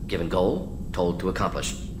similar, given goal, told to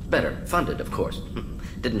accomplish. Better, funded, of course.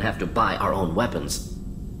 Didn't have to buy our own weapons.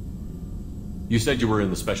 You said you were in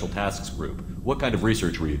the Special Tasks Group. What kind of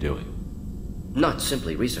research were you doing? Not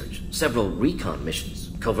simply research. Several recon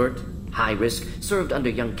missions. Covert, high risk, served under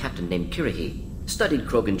a young captain named Kirihi. Studied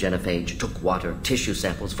Krogan genophage, took water, tissue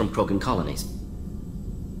samples from Krogan colonies.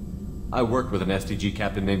 I worked with an SDG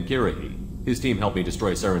captain named Kirihi. His team helped me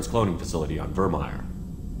destroy Saren's cloning facility on Vermeer.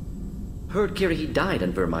 Heard Kirihi died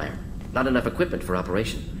on Vermeer. Not enough equipment for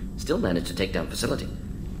operation. Still managed to take down facility.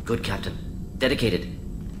 Good captain. Dedicated.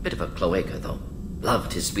 Bit of a cloaca, though.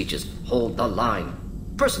 Loved his speeches. Hold the line.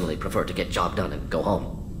 Personally prefer to get job done and go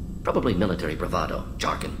home. Probably military bravado,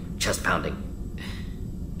 jargon, chest pounding.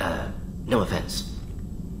 No offense.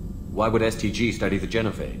 Why would STG study the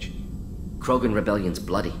genophage? Krogan rebellion's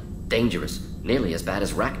bloody, dangerous, nearly as bad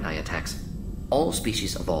as Rachni attacks. All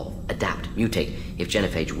species evolve, adapt, mutate. If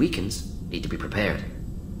genophage weakens, need to be prepared.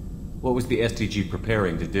 What was the STG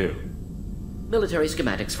preparing to do? Military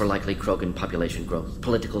schematics for likely Krogan population growth,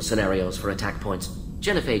 political scenarios for attack points.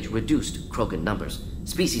 Genophage reduced Krogan numbers.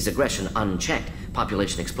 Species aggression unchecked,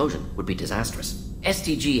 population explosion would be disastrous.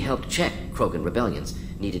 STG helped check Krogan rebellions,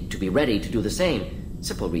 needed to be ready to do the same.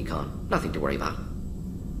 Simple recon, nothing to worry about.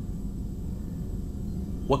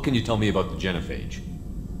 What can you tell me about the genophage?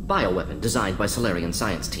 Bioweapon designed by Solarian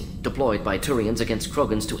science team, deployed by Turians against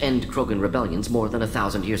Krogans to end Krogan rebellions more than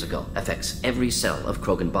 1,000 years ago. Affects every cell of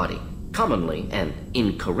Krogan body. Commonly and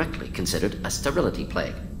incorrectly considered a sterility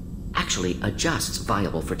plague. Actually adjusts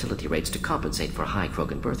viable fertility rates to compensate for high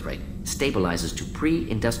Krogan birth rate. Stabilizes to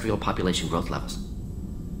pre-industrial population growth levels.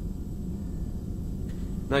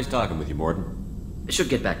 Nice talking with you, Mordin. Should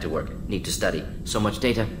get back to work. Need to study. So much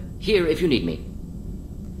data. Here if you need me.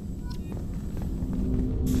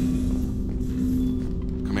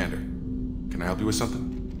 Commander, can I help you with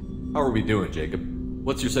something? How are we doing, Jacob?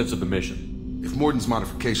 What's your sense of the mission? If Mordin's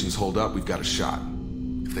modifications hold up, we've got a shot.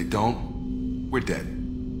 If they don't, we're dead.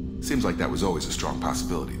 Seems like that was always a strong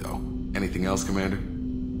possibility, though. Anything else, Commander?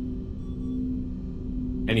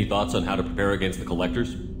 Any thoughts on how to prepare against the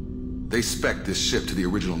Collectors? They spec'd this ship to the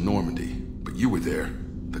original Normandy, but you were there.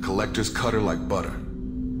 The Collectors cut her like butter.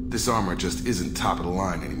 This armor just isn't top of the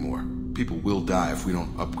line anymore. People will die if we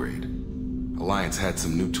don't upgrade. Alliance had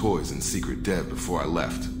some new toys in secret dev before I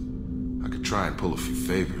left. I could try and pull a few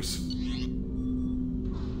favors.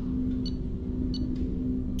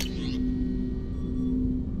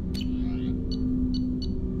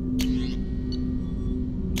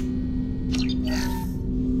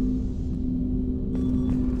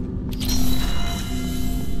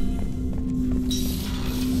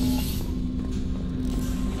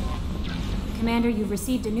 Commander, you've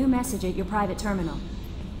received a new message at your private terminal.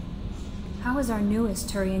 How is our newest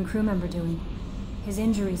Turian crew member doing? His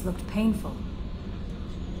injuries looked painful.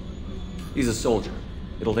 He's a soldier.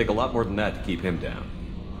 It'll take a lot more than that to keep him down.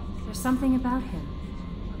 There's something about him.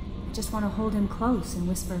 I just want to hold him close and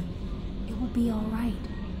whisper, "It will be all right."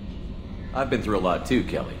 I've been through a lot too,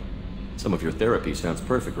 Kelly. Some of your therapy sounds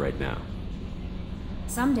perfect right now.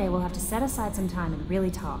 Someday we'll have to set aside some time and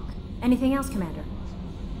really talk. Anything else, Commander?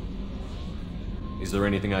 Is there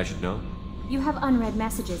anything I should know? You have unread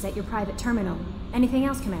messages at your private terminal. Anything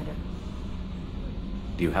else, Commander?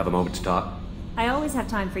 Do you have a moment to talk? I always have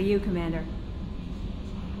time for you, Commander.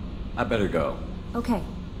 I better go. Okay.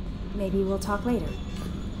 Maybe we'll talk later.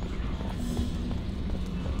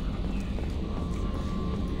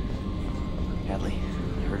 Hadley,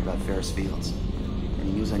 I heard about Ferris Fields.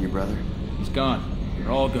 Any news on your brother? He's gone.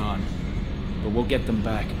 They're all gone. But we'll get them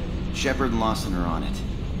back. Shepard and Lawson are on it.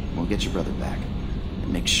 We'll get your brother back.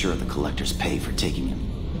 And make sure the Collectors pay for taking him.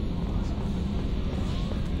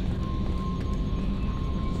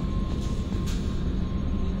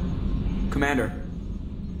 Commander.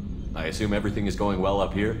 I assume everything is going well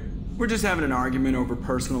up here? We're just having an argument over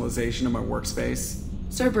personalization of my workspace.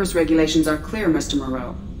 Cerberus regulations are clear, Mr.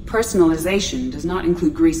 Moreau. Personalization does not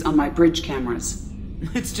include grease on my bridge cameras.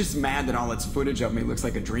 It's just mad that all its footage of me looks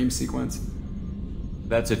like a dream sequence.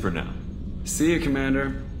 That's it for now. See you,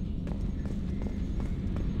 Commander.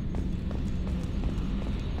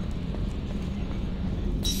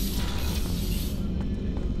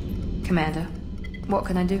 Commander, what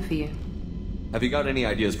can I do for you? Have you got any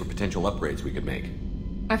ideas for potential upgrades we could make?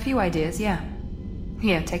 A few ideas, yeah.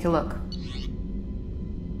 Here, take a look.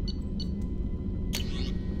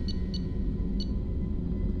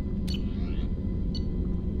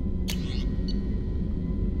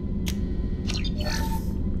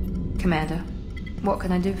 Commander, what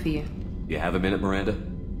can I do for you? You have a minute, Miranda?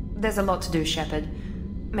 There's a lot to do, Shepard.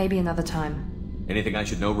 Maybe another time. Anything I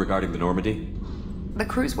should know regarding the Normandy? The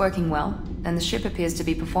crew's working well, and the ship appears to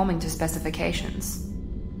be performing to specifications.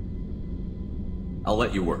 I'll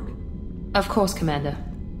let you work. Of course, Commander.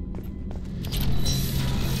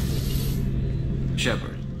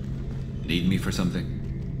 Shepard, need me for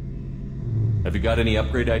something? Have you got any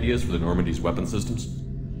upgrade ideas for the Normandy's weapon systems?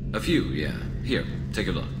 A few, yeah. Here, take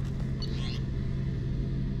a look.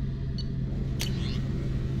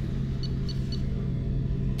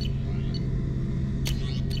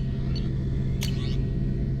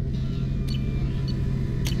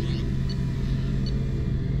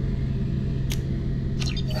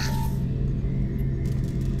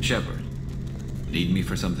 Shepard, need me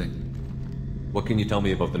for something? What can you tell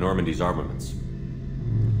me about the Normandy's armaments?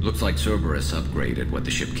 Looks like Cerberus upgraded what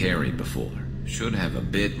the ship carried before. Should have a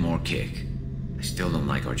bit more kick. I still don't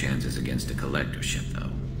like our chances against a collector ship,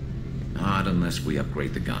 though. Not unless we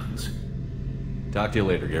upgrade the guns. Talk to you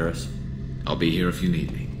later, Garrus. I'll be here if you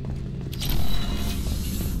need me.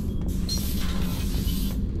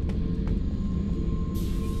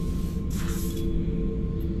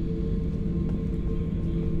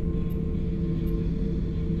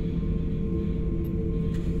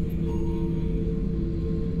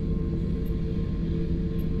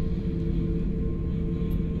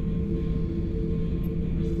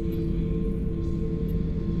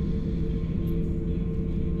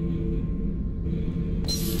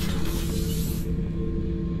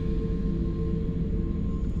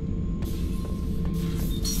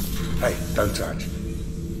 Hey, don't touch.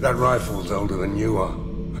 That rifle's older than you are.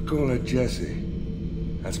 I call her Jessie.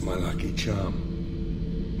 That's my lucky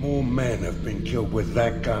charm. More men have been killed with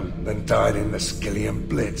that gun than died in the Skillian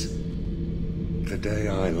Blitz. The day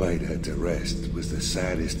I laid her to rest was the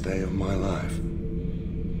saddest day of my life.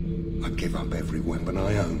 I give up every weapon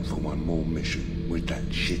I own for one more mission with that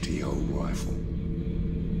shitty old rifle.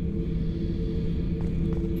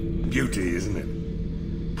 Beauty, isn't it?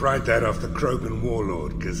 Pried that off the Krogan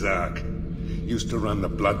warlord, Kazak. Used to run the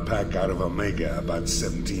blood pack out of Omega about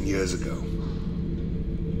 17 years ago.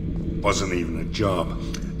 Wasn't even a job.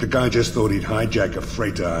 The guy just thought he'd hijack a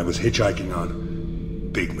freighter I was hitchhiking on.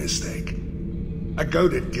 Big mistake. I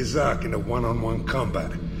goaded Kazak into one-on-one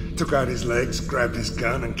combat. Took out his legs, grabbed his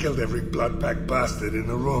gun, and killed every blood pack bastard in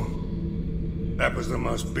the room. That was the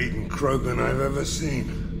most beaten Krogan I've ever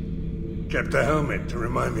seen. Kept a helmet to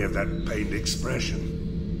remind me of that pained expression.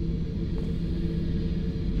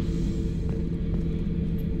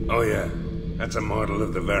 Oh yeah, that's a model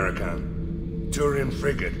of the Veracon. Turian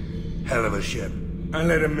frigate. Hell of a ship. I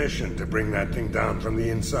led a mission to bring that thing down from the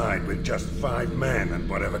inside with just 5 men and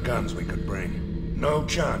whatever guns we could bring. No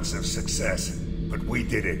chance of success, but we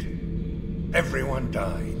did it. Everyone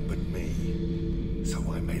died but me. So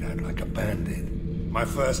I made out like a bandit. My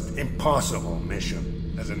first impossible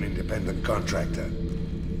mission as an independent contractor.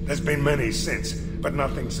 There's been many since, but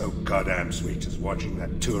nothing so goddamn sweet as watching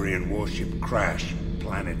that Turian warship crash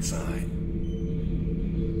planet side.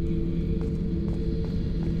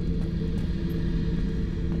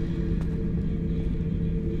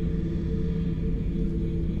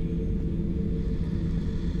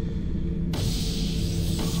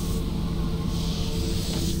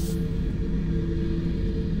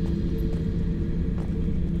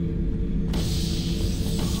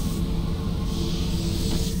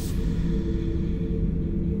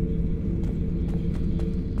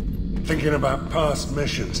 Thinking about past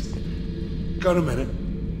missions. Got a minute?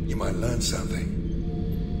 You might learn something.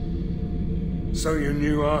 So you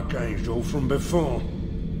knew Archangel from before?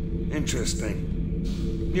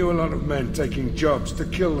 Interesting. Knew a lot of men taking jobs to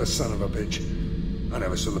kill the son of a bitch. I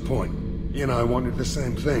never saw the point. You and I wanted the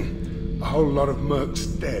same thing. A whole lot of mercs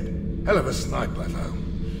dead. Hell of a sniper, though.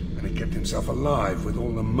 And he kept himself alive with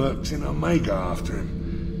all the mercs in Omega after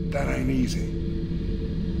him. That ain't easy.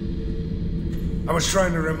 I was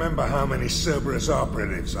trying to remember how many Cerberus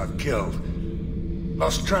operatives I've killed.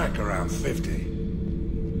 Lost track around 50.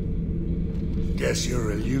 Guess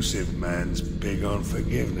your elusive man's big on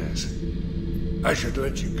forgiveness. I should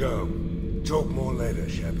let you go. Talk more later,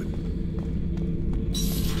 Shepard.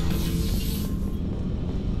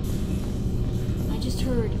 I just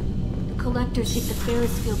heard. The Collectors hit the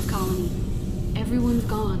Ferris Field colony. Everyone's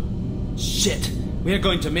gone. Shit! We're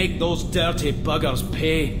going to make those dirty buggers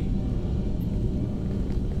pay.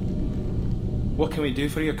 What can we do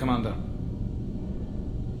for you, Commander?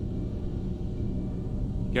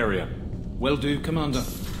 Carry on. Will do, Commander.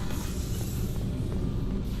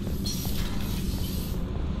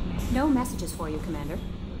 No messages for you, Commander.